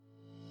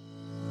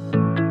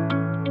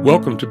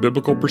Welcome to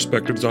Biblical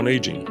Perspectives on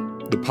Aging,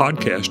 the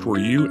podcast where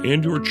you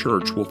and your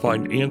church will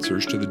find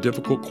answers to the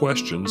difficult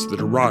questions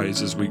that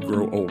arise as we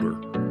grow older.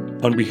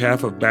 On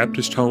behalf of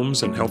Baptist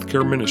Homes and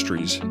Healthcare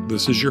Ministries,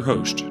 this is your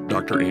host,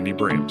 Dr. Andy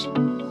Brams.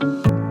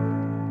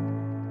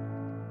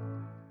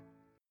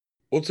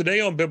 Well, today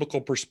on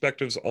Biblical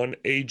Perspectives on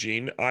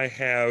Aging, I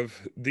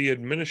have the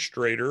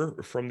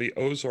administrator from the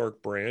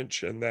Ozark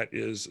branch, and that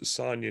is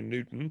Sonia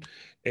Newton.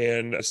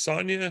 And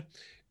Sonia,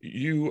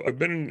 you have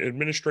been an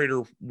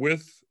administrator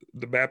with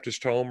the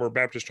Baptist Home or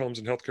Baptist Homes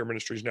and Healthcare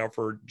Ministries now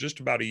for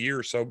just about a year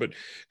or so, but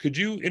could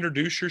you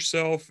introduce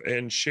yourself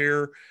and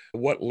share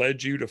what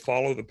led you to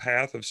follow the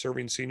path of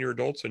serving senior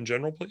adults in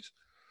general, please?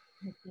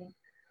 Okay.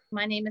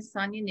 My name is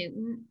Sonia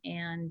Newton,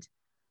 and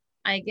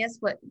I guess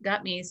what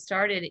got me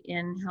started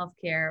in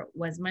healthcare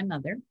was my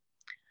mother.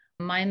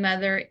 My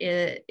mother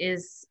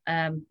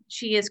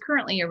she is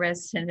currently a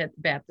resident at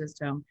the Baptist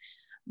Home,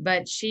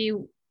 but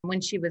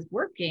when she was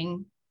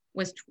working,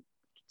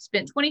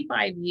 spent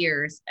 25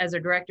 years as a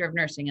director of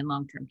nursing and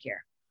long-term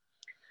care.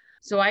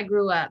 So I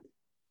grew up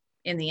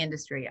in the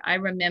industry. I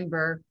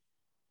remember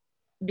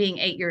being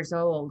 8 years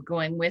old,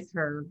 going with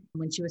her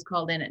when she was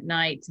called in at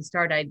night to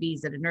start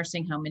IVs at a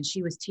nursing home, and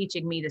she was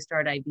teaching me to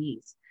start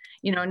IVs.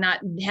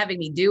 Not having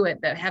me do it,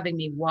 but having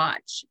me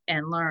watch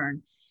and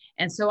learn.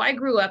 And so I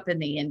grew up in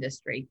the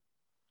industry.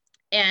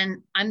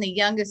 And I'm the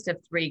youngest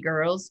of three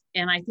girls.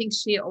 And I think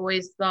she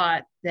always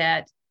thought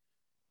that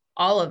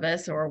all of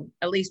us, or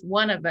at least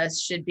one of us,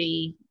 should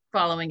be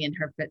following in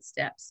her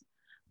footsteps.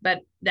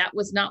 But that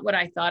was not what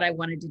I thought I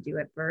wanted to do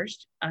at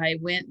first. I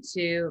went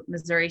to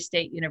Missouri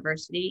State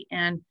University,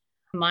 and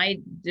my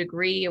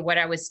degree of what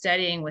I was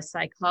studying was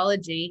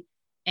psychology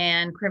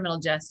and criminal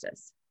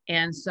justice.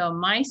 And so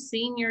my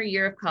senior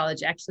year of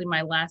college, actually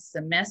my last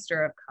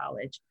semester of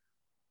college,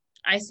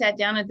 I sat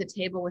down at the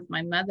table with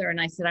my mother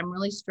and I said, I'm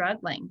really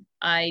struggling.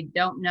 I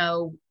don't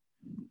know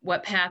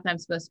what path I'm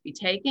supposed to be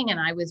taking. And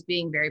I was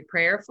being very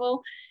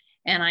prayerful.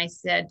 And I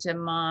said to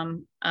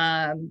Mom,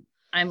 I'm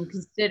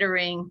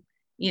considering,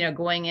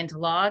 going into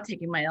law,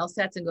 taking my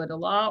LSATs and go to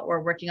law,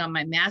 or working on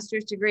my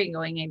master's degree and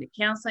going into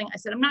counseling. I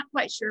said, I'm not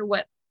quite sure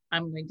what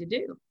I'm going to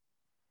do.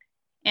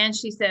 And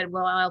she said,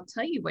 well, I'll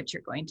tell you what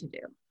you're going to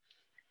do.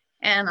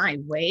 And I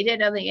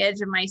waited on the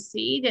edge of my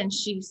seat, and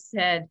she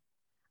said,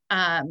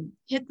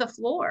 hit the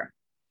floor.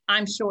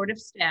 I'm short of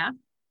staff.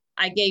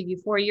 I gave you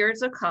 4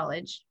 years of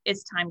college.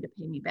 It's time to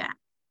pay me back.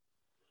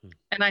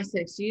 And I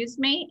said, excuse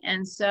me.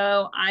 And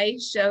so I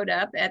showed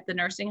up at the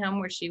nursing home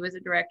where she was a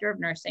director of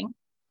nursing.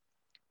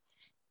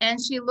 And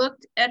she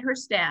looked at her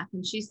staff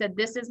and she said,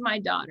 this is my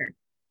daughter.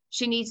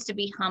 She needs to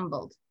be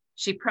humbled.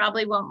 She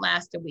probably won't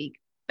last a week,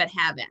 but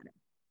have at her.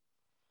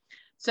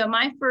 So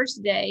my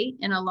first day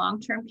in a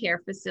long-term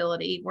care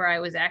facility where I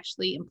was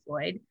actually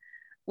employed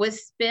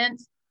was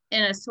spent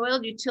in a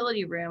soiled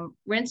utility room,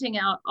 rinsing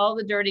out all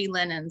the dirty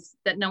linens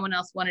that no one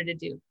else wanted to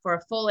do for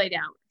a full 8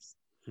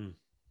 hours.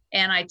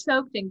 And I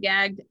choked and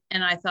gagged,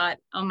 and I thought,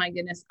 oh my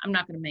goodness, I'm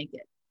not going to make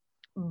it.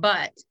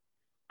 But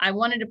I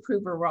wanted to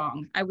prove her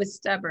wrong. I was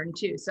stubborn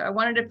too. So I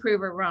wanted to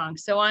prove her wrong.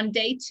 So on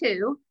day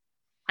 2,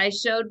 I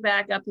showed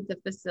back up at the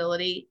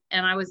facility,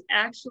 and I was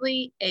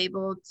actually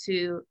able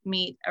to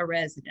meet a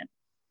resident.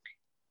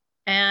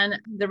 And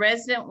the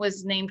resident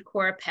was named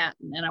Cora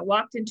Patton. And I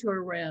walked into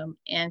her room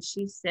and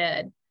she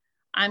said,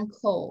 I'm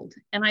cold.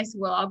 And I said,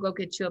 well, I'll go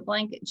get you a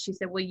blanket. And she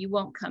said, well, you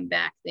won't come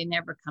back. They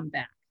never come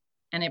back.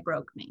 And it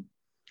broke me.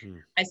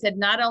 I said,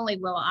 not only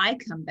will I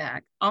come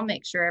back, I'll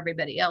make sure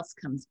everybody else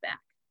comes back.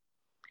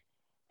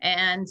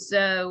 And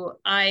so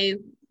I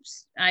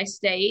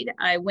stayed.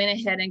 I went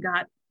ahead and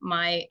got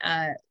my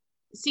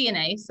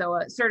CNA, so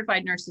a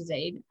certified nurse's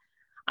aide.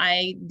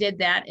 I did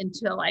that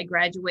until I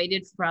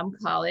graduated from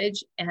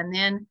college. And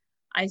then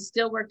I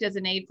still worked as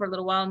an aide for a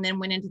little while, and then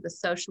went into the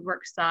social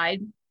work side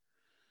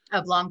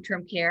of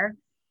long-term care.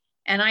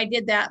 And I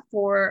did that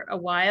for a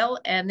while.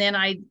 And then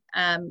I,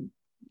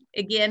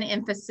 again,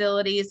 in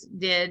facilities,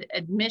 did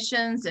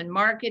admissions and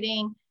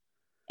marketing.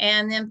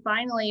 And then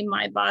finally,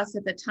 my boss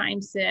at the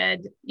time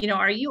said,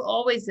 are you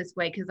always this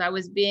way? Because I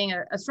was being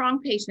a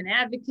strong patient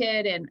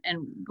advocate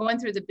and going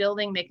through the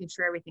building, making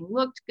sure everything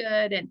looked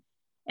good.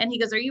 And he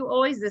goes, are you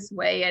always this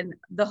way? And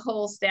the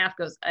whole staff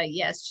goes,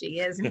 yes, she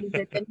is. And he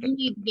said, then you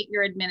need to get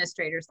your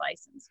administrator's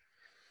license.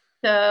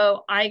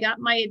 So I got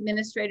my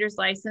administrator's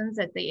license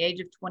at the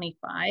age of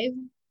 25.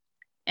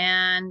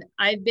 And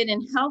I've been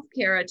in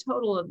healthcare a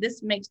total of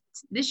this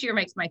year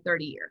makes my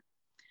 30 year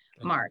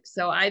mark.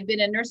 So I've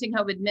been a nursing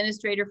home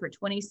administrator for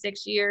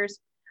 26 years.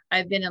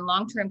 I've been in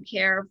long-term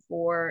care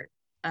for,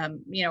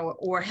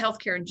 or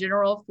healthcare in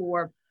general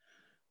for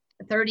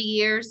 30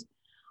 years.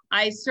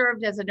 I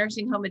served as a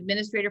nursing home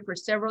administrator for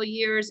several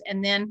years,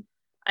 and then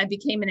I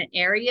became an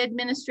area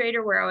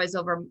administrator where I was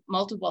over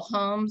multiple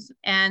homes.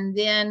 And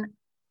then,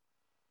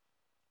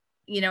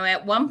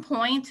 at one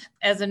point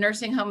as a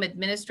nursing home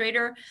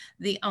administrator,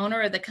 the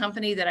owner of the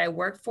company that I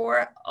worked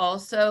for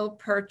also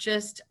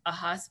purchased a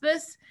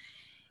hospice.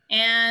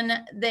 And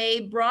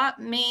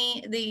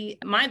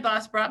my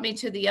boss brought me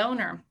to the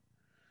owner,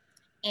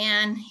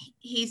 and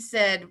he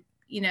said,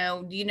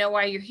 do you know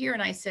why you're here?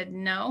 And I said,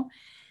 no.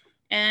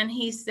 And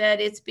he said,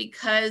 it's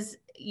because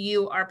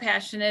you are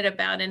passionate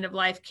about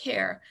end-of-life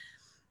care.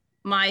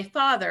 My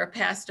father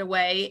passed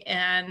away,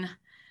 and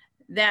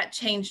that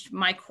changed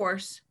my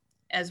course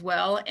as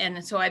well.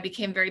 And so I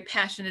became very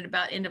passionate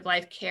about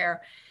end-of-life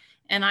care.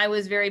 And I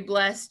was very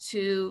blessed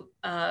to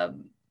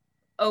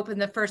open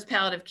the first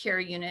palliative care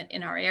unit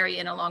in our area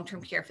in a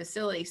long-term care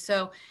facility.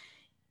 So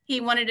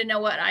he wanted to know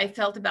what I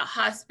felt about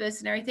hospice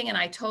and everything. And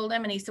I told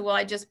him, and he said, well,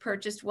 I just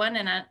purchased one.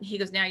 And he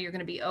goes, now you're going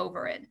to be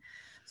over it.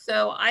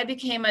 So I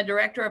became a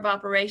director of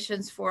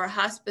operations for a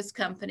hospice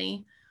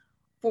company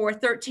for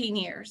 13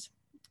 years.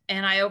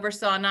 And I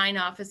oversaw 9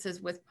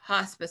 offices with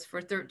hospice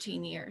for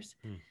 13 years.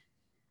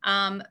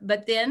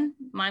 But then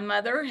my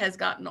mother has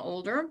gotten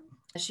older.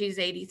 She's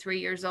 83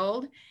 years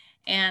old.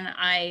 And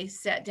I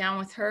sat down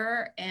with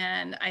her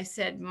and I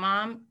said,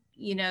 Mom,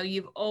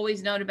 you've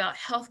always known about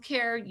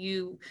healthcare.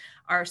 You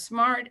are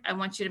smart. I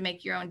want you to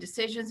make your own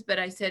decisions. But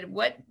I said,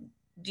 what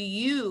do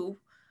you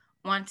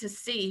want to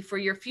see for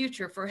your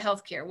future for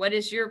healthcare? What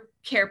is your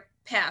care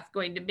path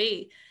going to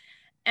be?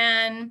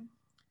 And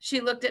she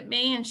looked at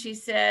me and she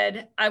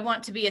said, I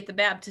want to be at the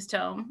Baptist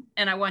home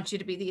and I want you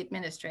to be the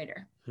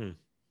administrator.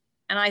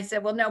 And I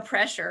said, well, no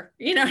pressure,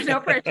 no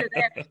pressure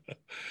there.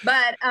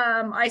 But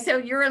I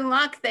said, you're in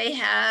luck. They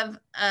have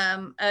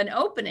an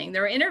opening.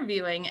 They're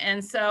interviewing.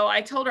 And so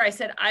I told her, I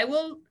said, I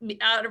will,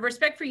 out of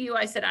respect for you,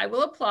 I said, I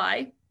will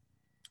apply.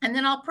 And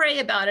then I'll pray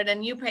about it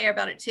and you pray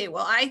about it too.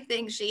 Well, I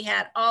think she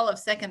had all of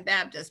Second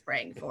Baptist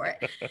praying for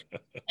it.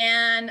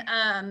 And,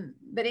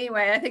 but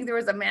anyway, I think there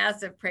was a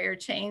massive prayer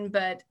chain,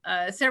 but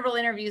several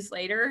interviews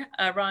later,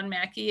 Ron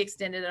Mackey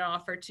extended an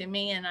offer to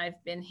me and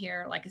I've been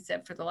here, like I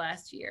said, for the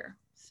last year.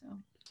 So.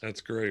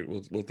 That's great.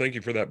 Well, thank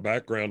you for that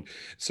background.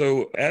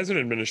 So as an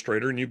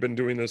administrator, and you've been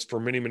doing this for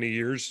many, many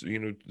years,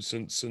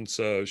 since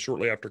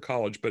shortly after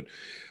college, but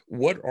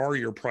what are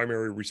your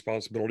primary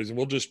responsibilities? And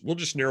we'll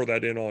just narrow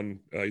that in on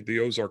the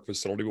Ozark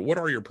facility, but what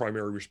are your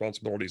primary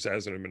responsibilities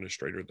as an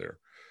administrator there?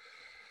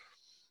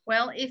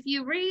 Well, if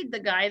you read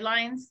the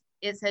guidelines,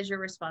 it says you're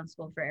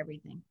responsible for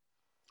everything.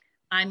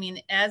 I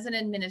mean, as an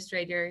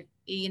administrator,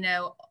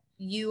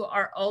 you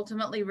are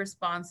ultimately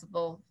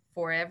responsible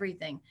for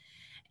everything.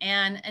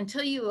 And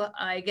until you,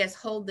 I guess,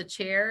 hold the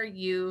chair,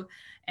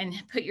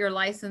 and put your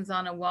license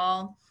on a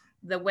wall,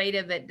 the weight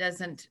of it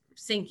doesn't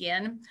sink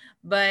in.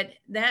 But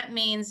that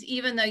means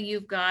even though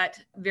you've got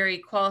very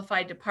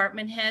qualified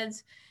department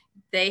heads,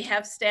 they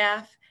have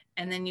staff,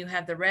 and then you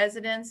have the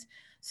residents.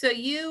 So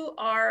you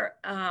are,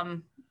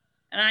 and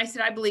I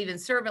said, I believe in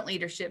servant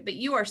leadership, but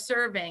you are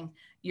serving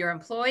your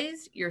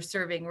employees, you're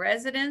serving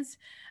residents,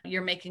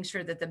 you're making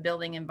sure that the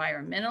building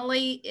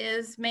environmentally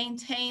is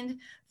maintained.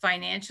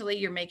 Financially,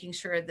 you're making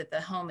sure that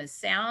the home is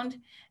sound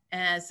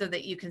so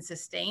that you can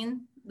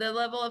sustain the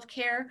level of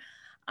care.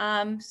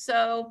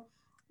 So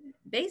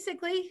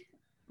basically,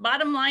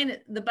 bottom line,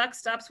 the buck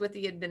stops with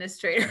the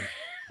administrator.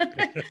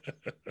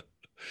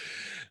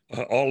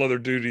 All other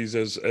duties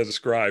as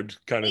ascribed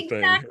kind of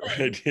thing.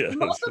 Right? Yes.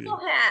 Multiple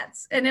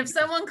hats. And if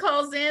someone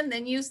calls in,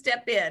 then you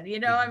step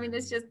in, I mean,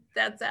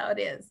 that's how it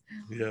is.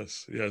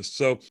 Yes.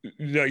 So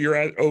you're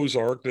at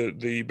Ozark,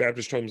 the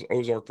Baptist Homes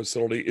Ozark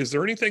facility. Is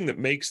there anything that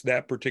makes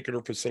that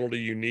particular facility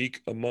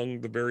unique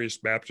among the various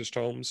Baptist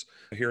homes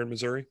here in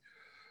Missouri?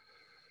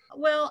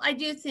 Well, I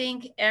do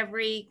think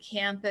every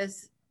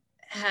campus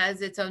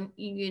has its own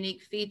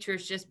unique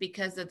features just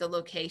because of the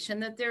location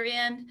that they're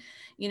in.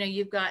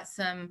 You've got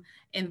some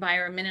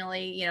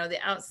environmentally, the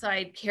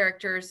outside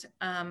characters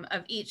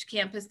of each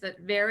campus that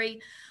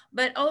vary,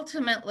 but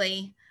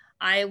ultimately,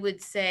 I would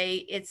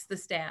say it's the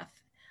staff.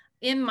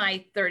 In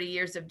my 30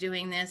 years of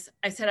doing this,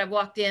 I said I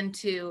walked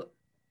into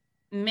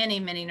many,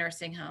 many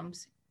nursing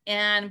homes,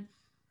 and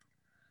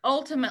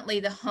ultimately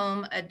the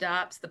home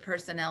adopts the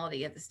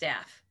personality of the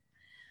staff.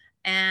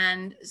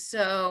 And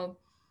so,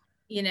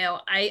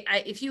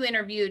 if you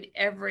interviewed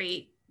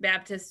every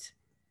Baptist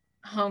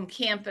home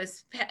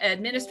campus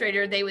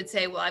administrator, they would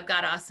say, well, I've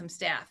got awesome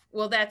staff.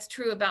 Well, that's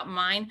true about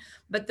mine,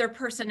 but their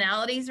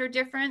personalities are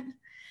different.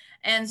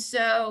 And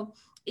so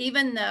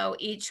even though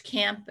each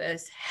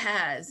campus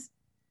has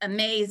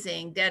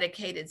amazing,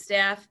 dedicated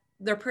staff,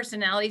 their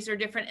personalities are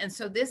different. And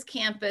so this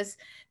campus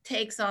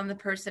takes on the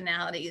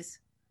personalities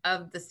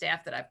of the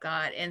staff that I've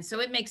got. And so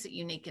it makes it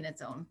unique in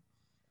its own.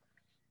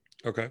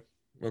 Okay.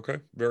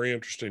 Very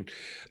interesting.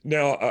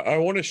 Now, I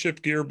want to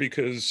shift gear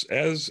because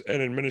as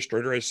an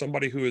administrator, as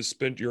somebody who has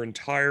spent your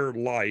entire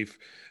life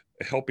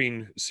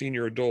helping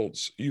senior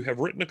adults, you have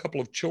written a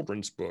couple of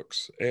children's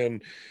books,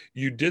 and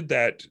you did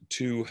that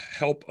to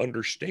help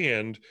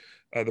understand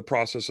the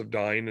process of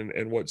dying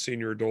and what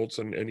senior adults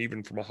and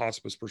even from a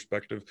hospice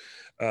perspective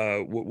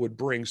would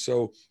bring.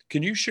 So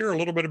can you share a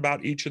little bit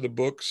about each of the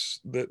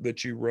books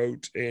that you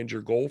wrote and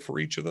your goal for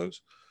each of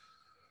those?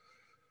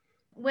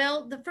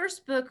 Well, the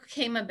first book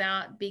came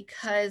about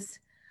because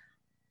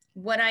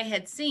what I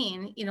had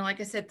seen, like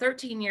I said,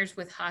 13 years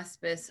with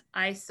hospice,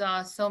 I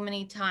saw so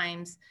many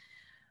times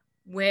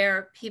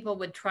where people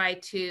would try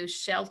to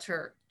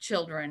shelter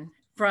children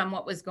from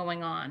what was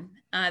going on.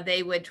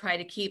 They would try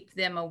to keep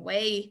them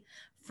away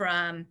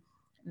from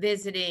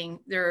visiting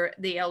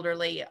the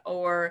elderly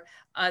or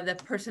the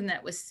person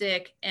that was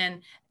sick.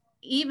 And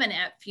even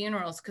at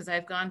funerals, because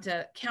I've gone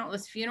to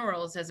countless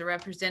funerals as a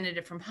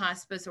representative from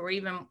hospice or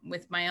even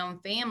with my own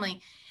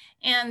family.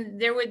 And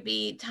there would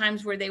be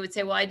times where they would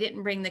say, well, I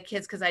didn't bring the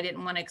kids because I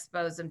didn't want to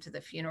expose them to the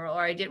funeral,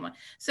 or I didn't want.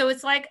 So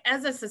it's like,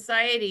 as a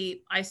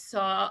society, I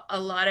saw a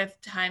lot of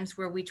times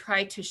where we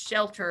try to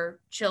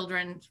shelter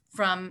children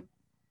from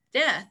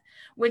death,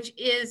 which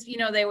is,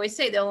 they always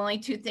say the only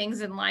two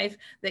things in life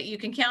that you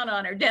can count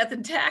on are death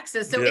and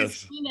taxes. So Yes.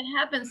 It's seen it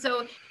happen.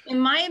 So in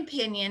my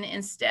opinion,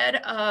 instead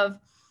of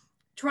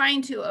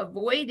trying to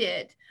avoid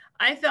it,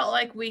 I felt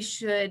like we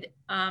should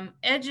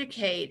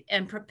educate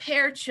and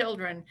prepare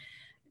children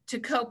to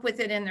cope with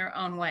it in their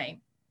own way.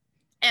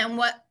 And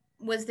what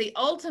was the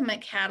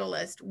ultimate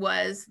catalyst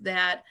was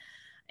that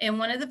in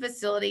one of the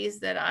facilities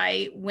that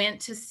I went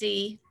to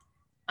see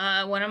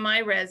one of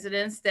my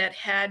residents that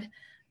had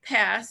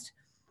passed,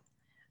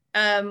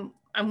 I'm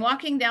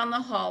walking down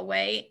the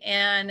hallway,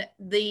 and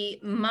the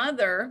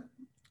mother,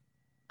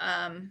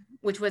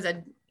 which was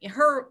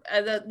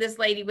this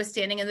lady was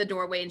standing in the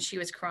doorway and she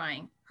was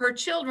crying. Her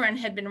children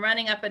had been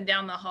running up and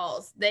down the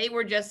halls. They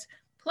were just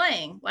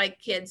playing like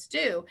kids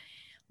do.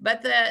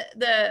 But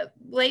the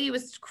lady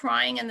was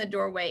crying in the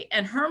doorway,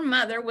 and her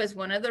mother was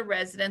one of the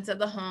residents of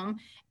the home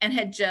and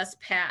had just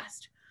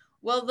passed.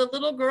 Well, the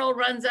little girl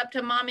runs up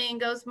to mommy and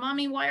goes,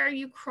 "Mommy, why are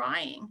you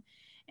crying?"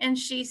 And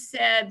she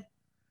said,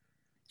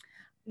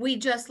 "We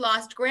just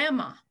lost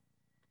grandma."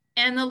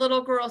 And the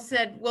little girl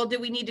said, "Well, do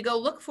we need to go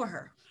look for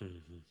her?"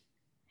 Mm-hmm.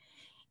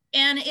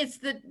 And it's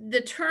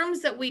the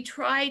terms that we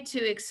try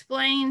to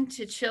explain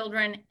to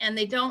children, and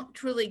they don't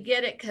truly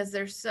get it because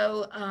they're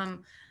so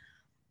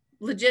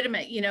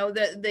legitimate,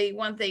 they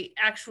want the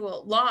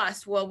actual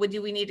loss. Well,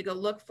 do we need to go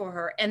look for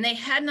her? And they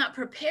had not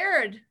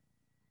prepared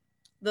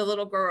the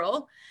little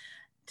girl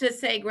to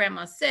say,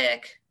 "Grandma's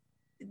sick.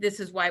 This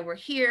is why we're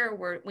here.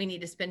 We need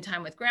to spend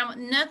time with grandma."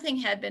 Nothing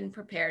had been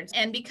prepared.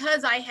 And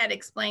because I had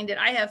explained it,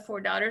 I have 4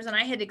 daughters, and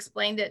I had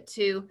explained it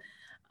to,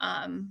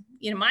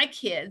 my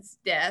kids'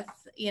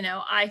 death,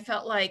 I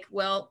felt like,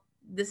 well,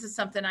 this is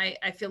something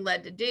I feel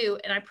led to do.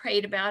 And I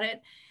prayed about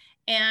it.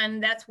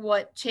 And that's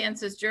what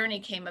Chance's journey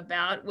came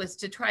about, was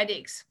to try to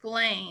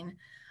explain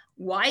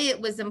why it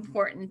was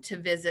important to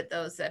visit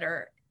those that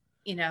are,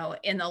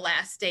 in the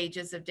last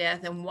stages of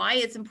death, and why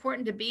it's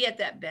important to be at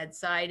that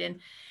bedside,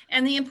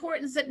 and the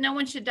importance that no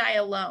one should die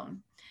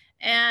alone.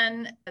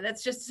 And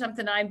that's just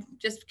something I've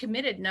just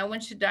committed. No one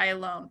should die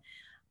alone.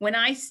 When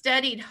I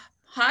studied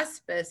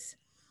hospice,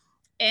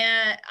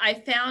 and I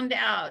found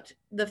out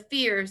the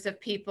fears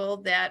of people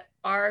that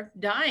are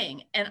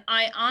dying. And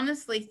I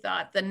honestly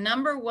thought the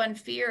number one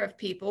fear of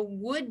people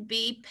would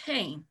be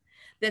pain,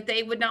 that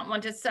they would not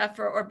want to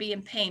suffer or be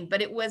in pain,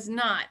 but it was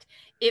not.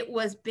 It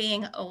was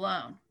being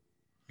alone.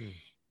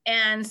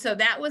 And so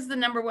that was the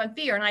number one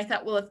fear. And I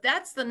thought, well, if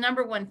that's the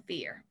number one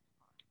fear,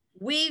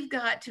 we've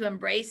got to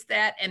embrace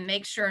that and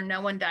make sure no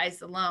one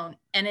dies alone.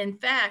 And in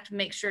fact,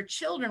 make sure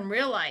children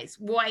realize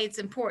why it's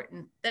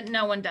important that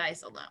no one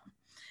dies alone.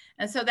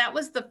 And so that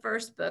was the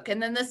first book.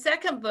 And then the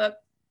second book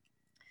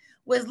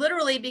was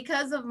literally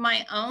because of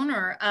my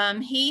owner.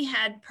 He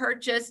had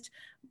purchased,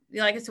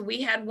 like I said,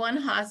 we had one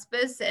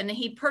hospice, and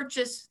he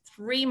purchased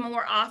 3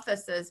 more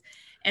offices,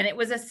 and it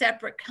was a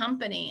separate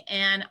company.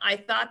 And I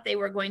thought they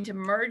were going to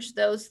merge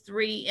those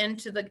 3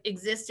 into the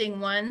existing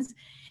ones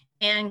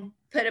and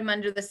put them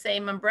under the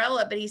same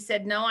umbrella. But he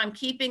said, "No, I'm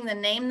keeping the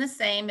name the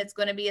same. It's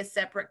going to be a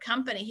separate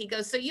company." He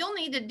goes, "So you'll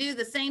need to do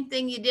the same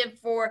thing you did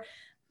for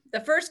the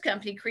first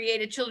company,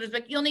 created children's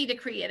book. You'll need to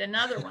create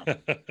another one."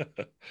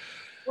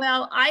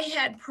 Well, I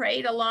had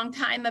prayed a long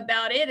time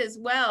about it as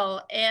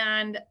well.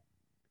 And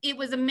it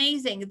was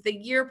amazing. The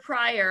year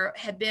prior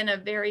had been a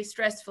very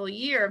stressful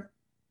year.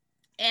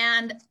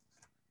 And,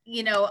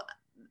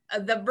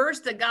 the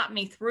verse that got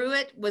me through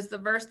it was the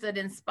verse that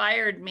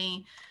inspired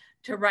me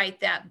to write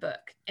that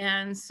book.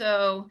 And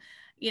so,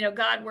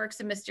 God works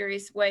in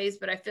mysterious ways,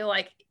 but I feel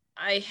like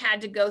I had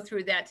to go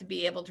through that to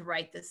be able to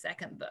write the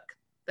second book.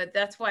 But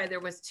that's why there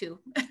was 2.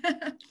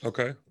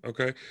 Okay.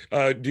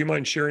 Do you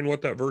mind sharing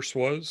what that verse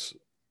was,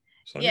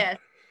 Sonia? Yes,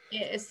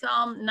 it is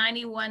Psalm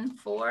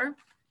 91:4.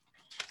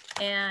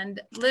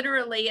 And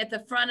literally at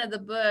the front of the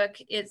book,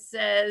 it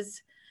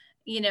says,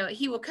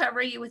 "He will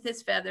cover you with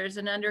his feathers,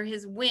 and under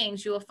his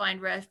wings you will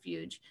find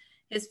refuge.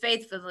 His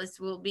faithfulness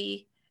will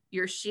be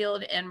your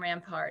shield and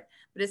rampart."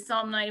 But it's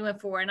Psalm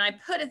 91:4. And I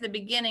put at the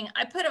beginning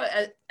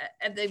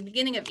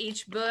of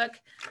each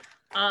book,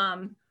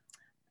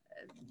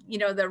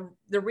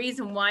 the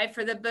reason why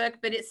for the book,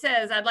 but it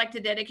says, "I'd like to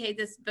dedicate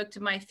this book to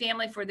my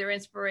family for their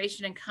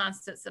inspiration and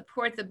constant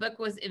support." The book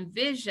was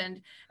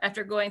envisioned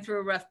after going through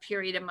a rough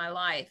period in my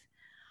life.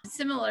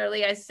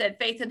 Similarly, I said,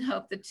 "Faith and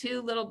hope, the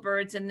 2 little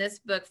birds in this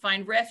book,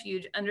 find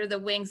refuge under the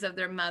wings of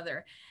their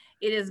mother."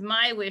 It is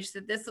my wish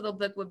that this little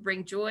book would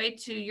bring joy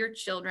to your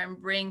children,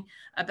 bring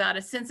about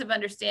a sense of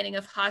understanding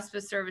of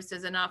hospice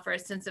services, and offer a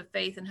sense of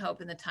faith and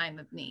hope in the time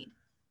of need.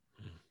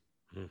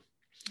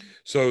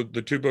 So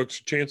the two books,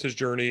 Chance's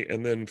Journey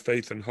and then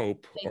Faith and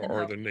Hope, Faith and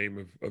are Hope. the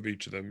name of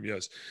each of them.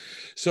 Yes.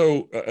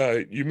 So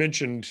you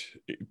mentioned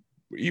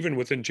even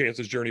within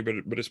Chance's Journey,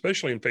 but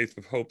especially in Faith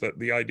of Hope, that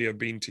the idea of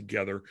being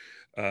together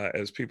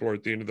as people are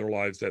at the end of their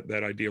lives,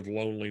 that idea of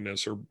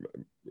loneliness or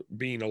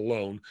being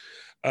alone.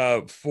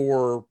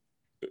 For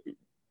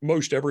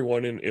most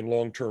everyone in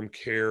long-term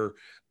care,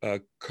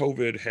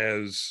 COVID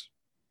has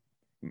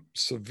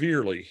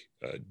severely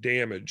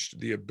damaged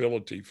the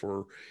ability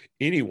for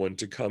anyone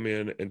to come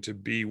in and to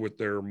be with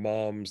their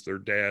moms, their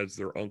dads,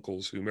 their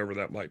uncles, whomever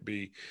that might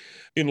be.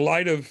 In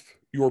light of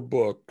your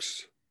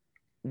books,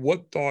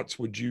 what thoughts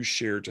would you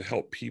share to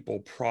help people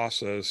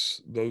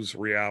process those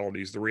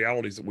realities, the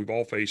realities that we've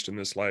all faced in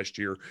this last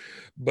year,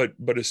 but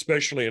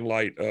especially in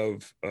light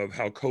of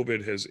how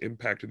COVID has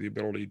impacted the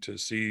ability to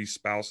see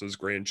spouses,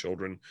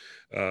 grandchildren,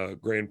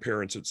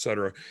 grandparents, et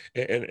cetera,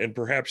 and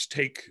perhaps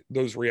take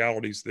those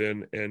realities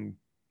then and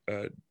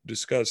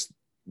discuss,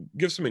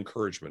 give some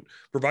encouragement,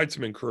 provide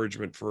some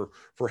encouragement for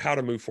how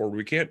to move forward.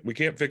 We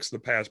can't fix the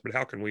past, but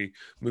how can we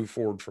move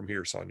forward from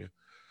here, Sonia?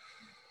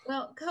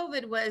 Well,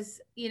 COVID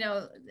was,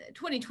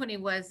 2020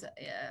 was a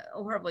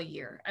horrible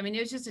year. I mean,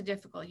 it was just a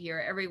difficult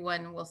year.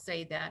 Everyone will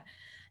say that.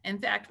 In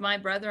fact, my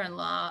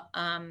brother-in-law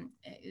had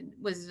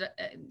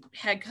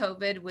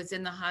COVID, was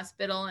in the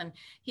hospital, and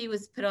he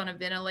was put on a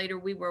ventilator.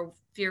 We were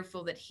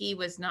fearful that he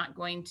was not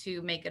going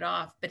to make it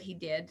off, but he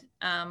did.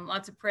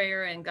 Lots of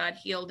prayer, and God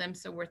healed him,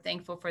 so we're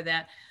thankful for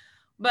that.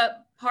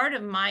 But part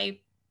of my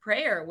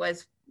prayer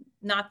was,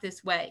 not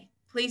this way.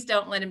 Please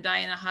don't let him die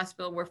in a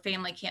hospital where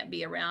family can't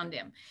be around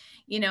him,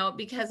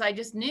 because I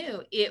just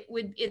knew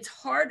it's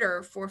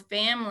harder for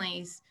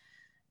families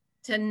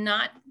to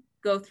not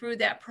go through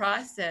that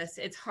process.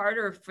 It's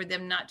harder for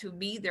them not to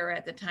be there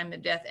at the time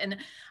of death. And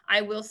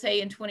I will say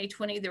in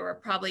 2020, there were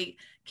probably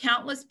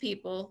countless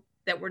people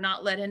that were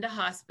not let into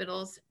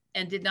hospitals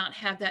and did not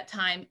have that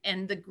time.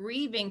 And the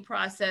grieving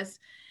process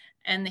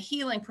and the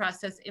healing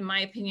process, in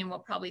my opinion, will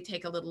probably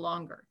take a little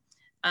longer.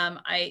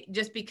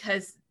 Just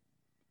because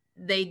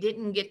they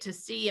didn't get to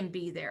see and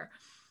be there.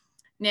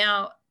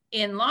 Now,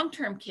 in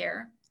long-term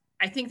care,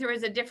 I think there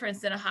is a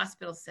difference in a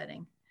hospital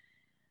setting.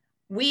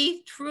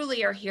 We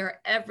truly are here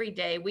every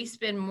day. We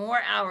spend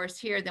more hours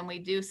here than we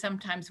do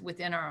sometimes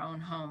within our own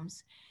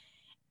homes.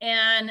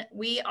 And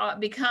we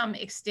become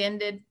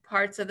extended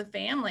parts of the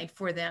family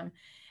for them.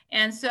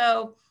 And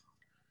so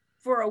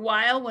for a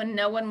while, when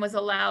no one was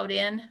allowed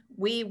in,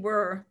 we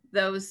were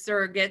those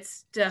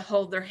surrogates to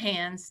hold their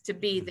hands, to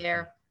be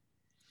there.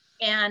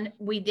 And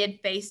we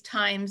did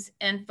FaceTimes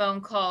and phone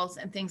calls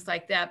and things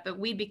like that, but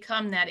we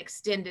become that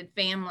extended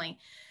family.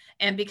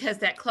 And because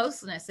that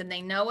closeness, and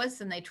they know us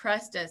and they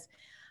trust us.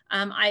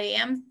 I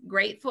am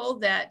grateful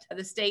that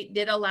the state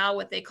did allow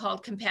what they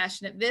called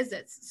compassionate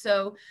visits.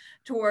 So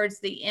towards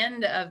the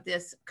end of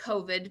this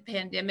COVID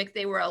pandemic,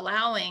 they were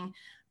allowing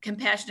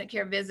compassionate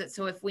care visits.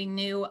 So if we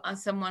knew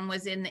someone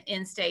was in the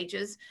end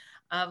stages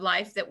of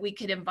life, that we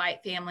could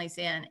invite families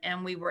in,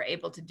 and we were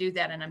able to do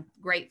that. And I'm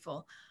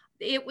grateful.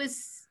 It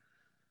was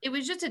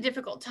just a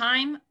difficult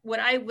time. What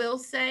I will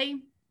say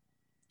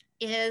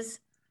is,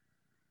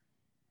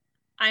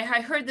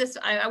 I heard this,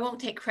 I won't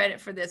take credit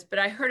for this, but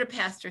I heard a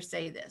pastor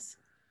say this.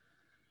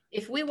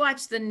 If we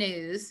watch the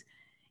news,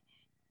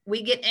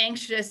 we get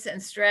anxious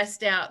and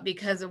stressed out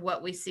because of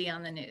what we see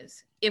on the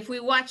news. If we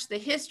watch the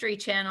History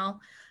Channel,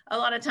 a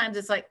lot of times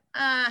it's like,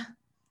 I've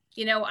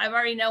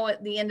already know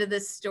at the end of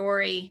this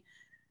story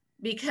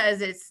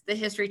because it's the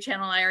History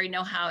Channel. I already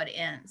know how it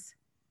ends.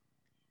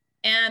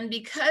 And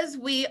because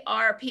we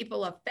are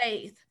people of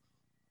faith,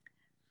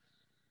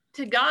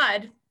 to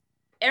God,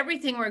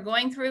 everything we're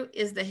going through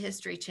is the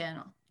History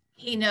Channel.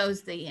 He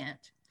knows the end.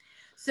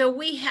 So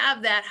we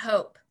have that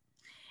hope.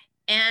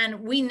 And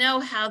we know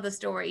how the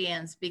story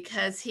ends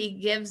because he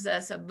gives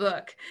us a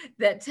book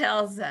that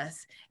tells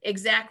us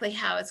exactly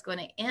how it's going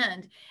to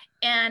end.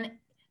 And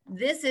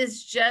this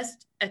is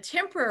just a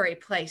temporary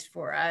place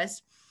for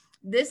us.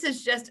 This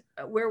is just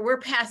where we're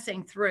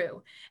passing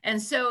through.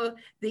 And so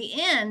the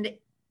end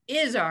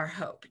is our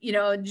hope.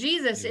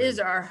 Jesus is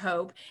our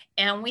hope,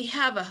 and we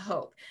have a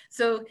hope.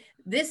 So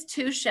this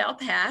too shall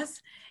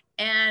pass,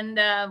 and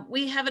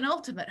we have an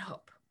ultimate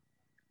hope.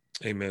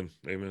 Amen.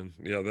 Amen.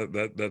 Yeah,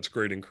 that's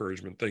great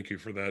encouragement. Thank you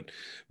for that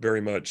very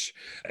much.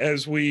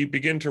 As we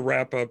begin to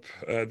wrap up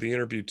the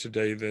interview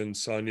today, then,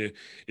 Sonia,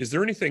 is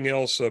there anything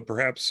else,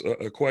 perhaps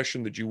a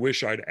question that you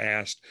wish I'd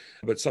asked,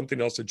 but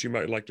something else that you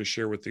might like to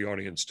share with the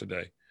audience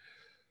today?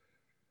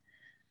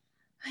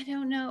 I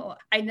don't know.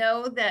 I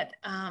know that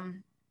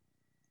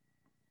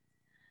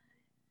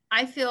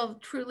I feel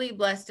truly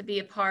blessed to be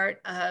a part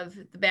of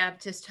the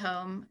Baptist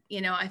home.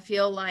 I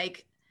feel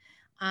like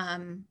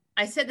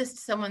I said this to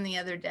someone the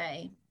other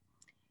day.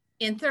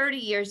 In 30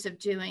 years of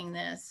doing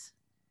this,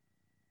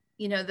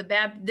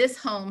 this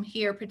home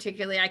here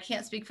particularly, I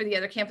can't speak for the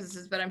other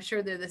campuses, but I'm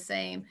sure they're the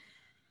same.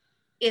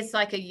 It's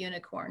like a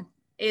unicorn.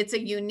 It's a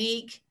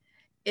unique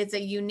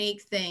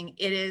thing.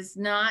 It is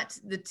not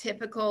the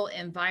typical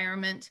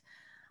environment.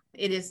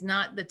 It is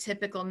not the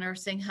typical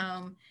nursing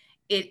home.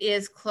 it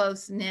is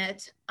close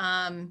knit,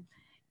 and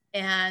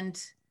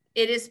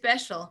it is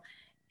special.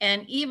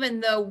 And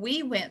even though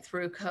we went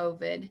through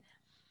COVID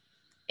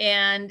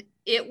and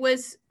it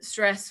was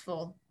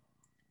stressful,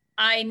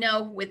 I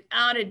know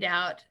without a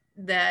doubt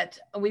that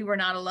we were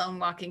not alone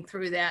walking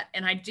through that.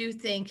 And I do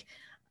think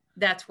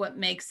that's what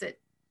makes it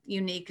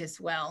unique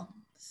as well.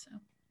 So.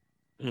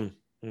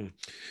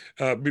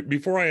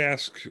 Before I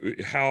ask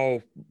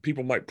how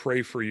people might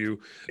pray for you,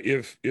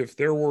 if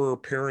there were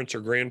parents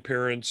or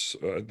grandparents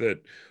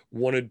that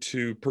wanted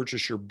to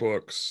purchase your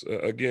books,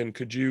 again,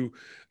 could you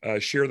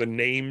share the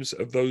names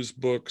of those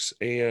books,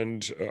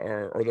 and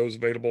are those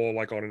available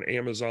like on an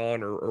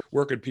Amazon, or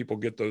where could people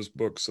get those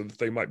books so that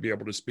they might be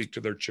able to speak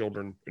to their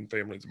children and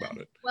families about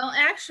it? Well,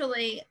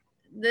 actually,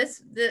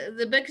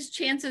 the book is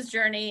Chance's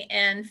Journey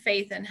and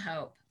Faith and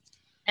Hope,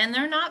 and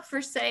they're not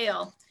for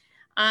sale.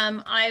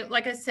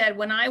 Like I said,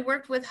 when I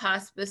worked with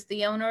hospice,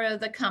 the owner of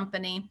the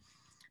company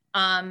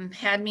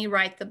had me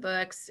write the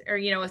books, or,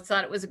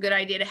 thought it was a good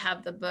idea to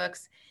have the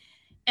books.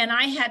 And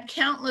I had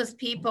countless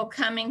people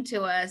coming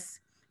to us,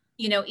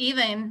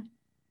 even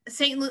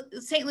St.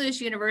 Louis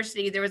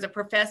University, there was a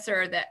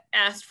professor that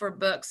asked for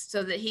books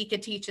so that he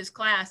could teach his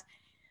class.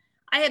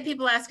 I had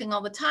people asking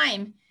all the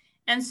time.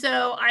 And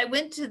so I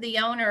went to the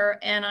owner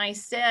and I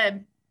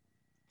said,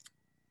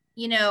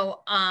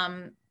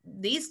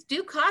 these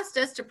do cost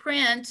us to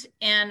print,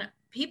 and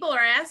people are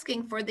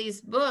asking for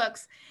these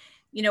books.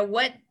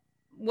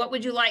 What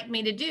would you like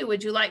me to do?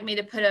 Would you like me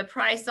to put a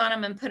price on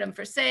them and put them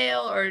for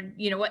sale, or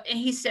what? And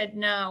he said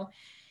no.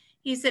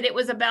 He said it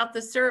was about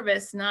the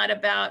service, not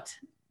about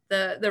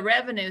the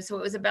revenue. So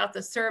it was about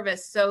the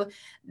service. So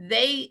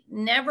they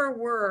never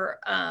were,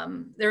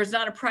 there's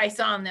not a price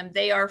on them.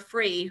 They are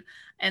free,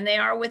 and they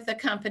are with the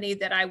company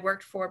that I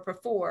worked for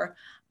before.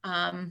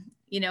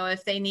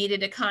 If they needed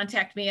to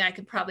contact me, I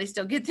could probably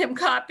still get them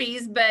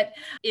copies, but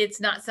it's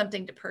not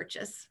something to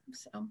purchase.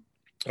 So.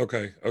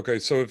 Okay.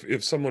 So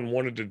if someone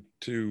wanted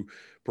to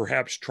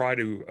perhaps try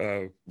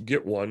to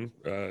get one,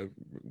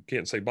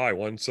 can't say buy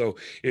one. So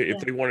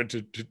if they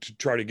wanted to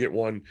try to get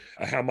one,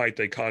 how might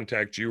they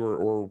contact you,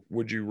 or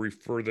would you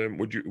refer them?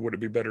 Would it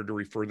be better to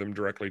refer them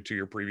directly to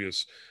your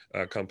previous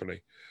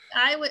company?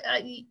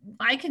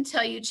 I can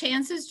tell you,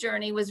 Chance's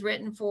Journey was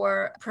written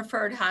for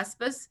Preferred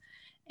Hospice,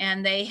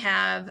 and they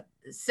have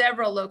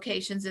several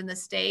locations in the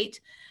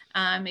state.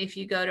 If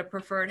you go to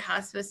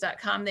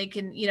preferredhospice.com, they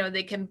can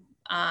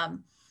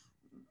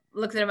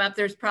look them up.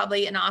 There's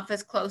probably an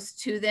office close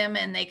to them,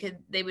 and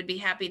they would be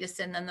happy to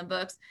send them the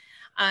books.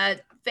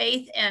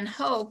 Faith and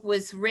Hope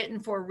was written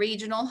for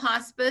Regional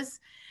Hospice,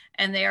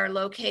 and they are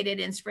located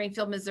in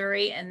Springfield,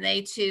 Missouri, and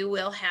they too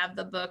will have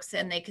the books,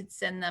 and they could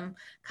send them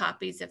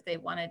copies if they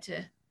wanted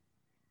to.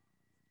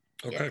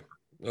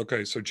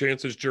 Okay. So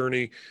Chance's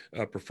Journey,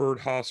 Preferred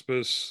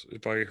Hospice,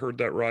 if I heard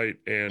that right,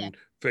 and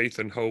Faith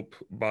and Hope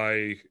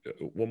by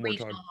one more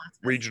time,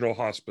 Regional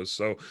Hospice.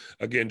 So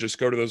again, just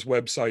go to those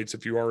websites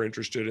if you are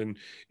interested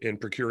in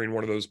procuring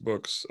one of those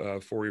books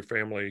for your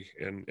family.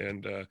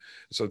 And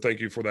so thank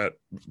you for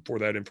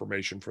that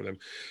information for them.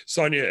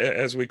 Sonia,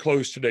 as we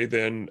close today,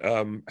 then,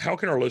 how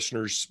can our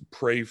listeners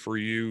pray for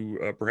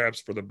you,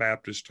 perhaps for the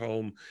Baptist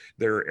home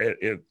there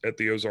at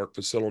the Ozark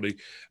facility?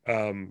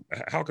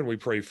 How can we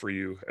pray for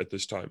you at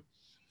this time?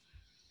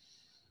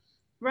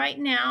 Right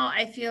now,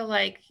 I feel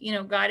like,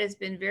 God has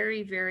been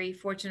very, very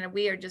fortunate.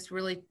 We are just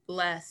really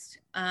blessed.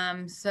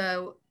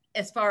 So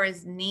as far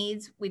as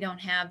needs, we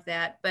don't have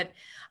that. But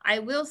I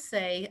will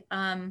say,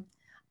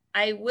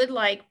 I would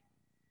like,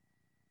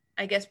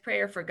 I guess,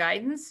 prayer for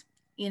guidance,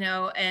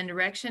 and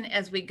direction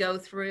as we go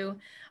through,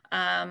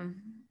 I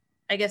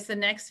guess, the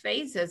next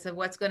phases of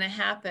what's going to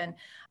happen.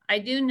 I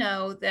do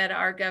know that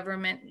our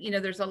government,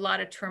 there's a lot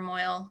of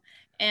turmoil,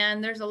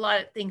 and there's a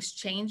lot of things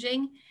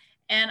changing.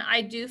 And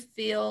I do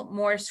feel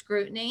more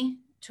scrutiny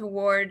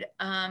toward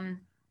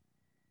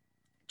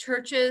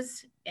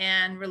churches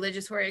and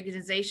religious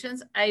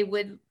organizations. I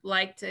would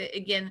like to,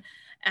 again,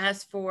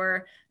 ask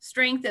for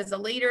strength as a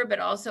leader, but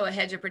also a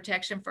hedge of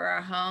protection for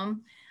our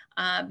home,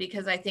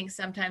 because I think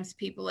sometimes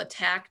people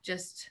attack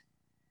just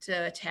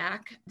to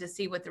attack, to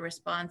see what the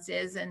response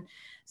is. And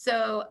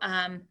so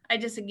I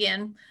just,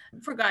 again,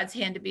 for God's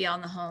hand to be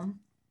on the home.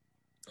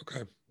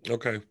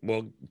 Okay.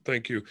 Well,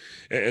 thank you.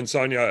 And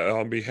Sonia,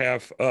 on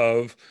behalf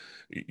of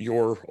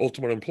your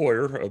ultimate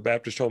employer,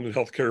 Baptist Home and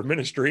Healthcare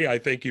Ministry, I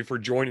thank you for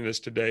joining us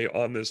today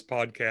on this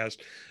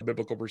podcast,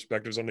 Biblical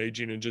Perspectives on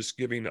Aging, and just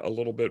giving a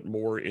little bit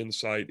more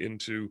insight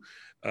into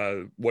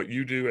what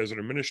you do as an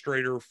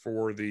administrator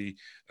for the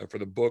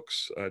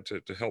books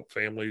to help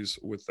families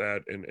with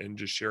that, and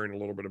just sharing a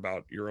little bit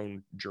about your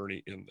own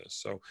journey in this.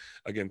 So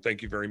again,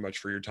 thank you very much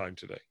for your time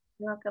today.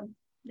 You're welcome.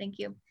 Thank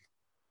you.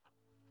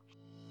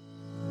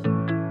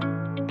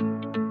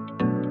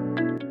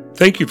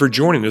 Thank you for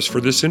joining us for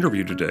this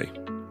interview today.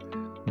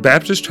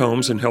 Baptist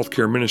Homes and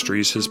Healthcare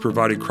Ministries has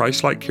provided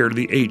Christ-like care to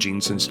the aging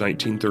since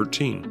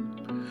 1913.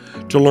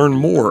 To learn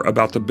more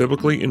about the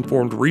biblically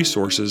informed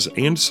resources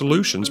and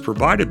solutions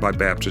provided by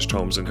Baptist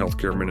Homes and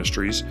Healthcare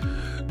Ministries,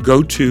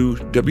 go to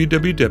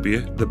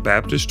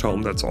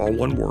www.thebaptisthome, that's all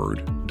one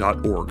word,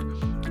 .org.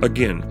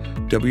 Again,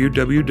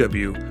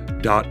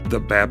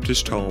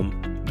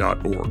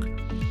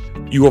 www.thebaptisthome.org.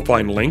 You will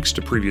find links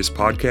to previous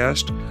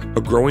podcasts,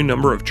 a growing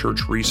number of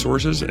church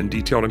resources, and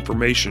detailed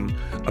information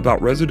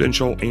about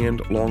residential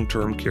and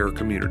long-term care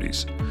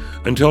communities.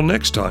 Until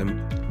next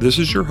time, this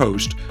is your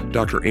host,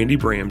 Dr. Andy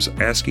Brams,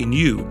 asking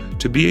you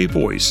to be a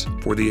voice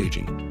for the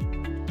aging.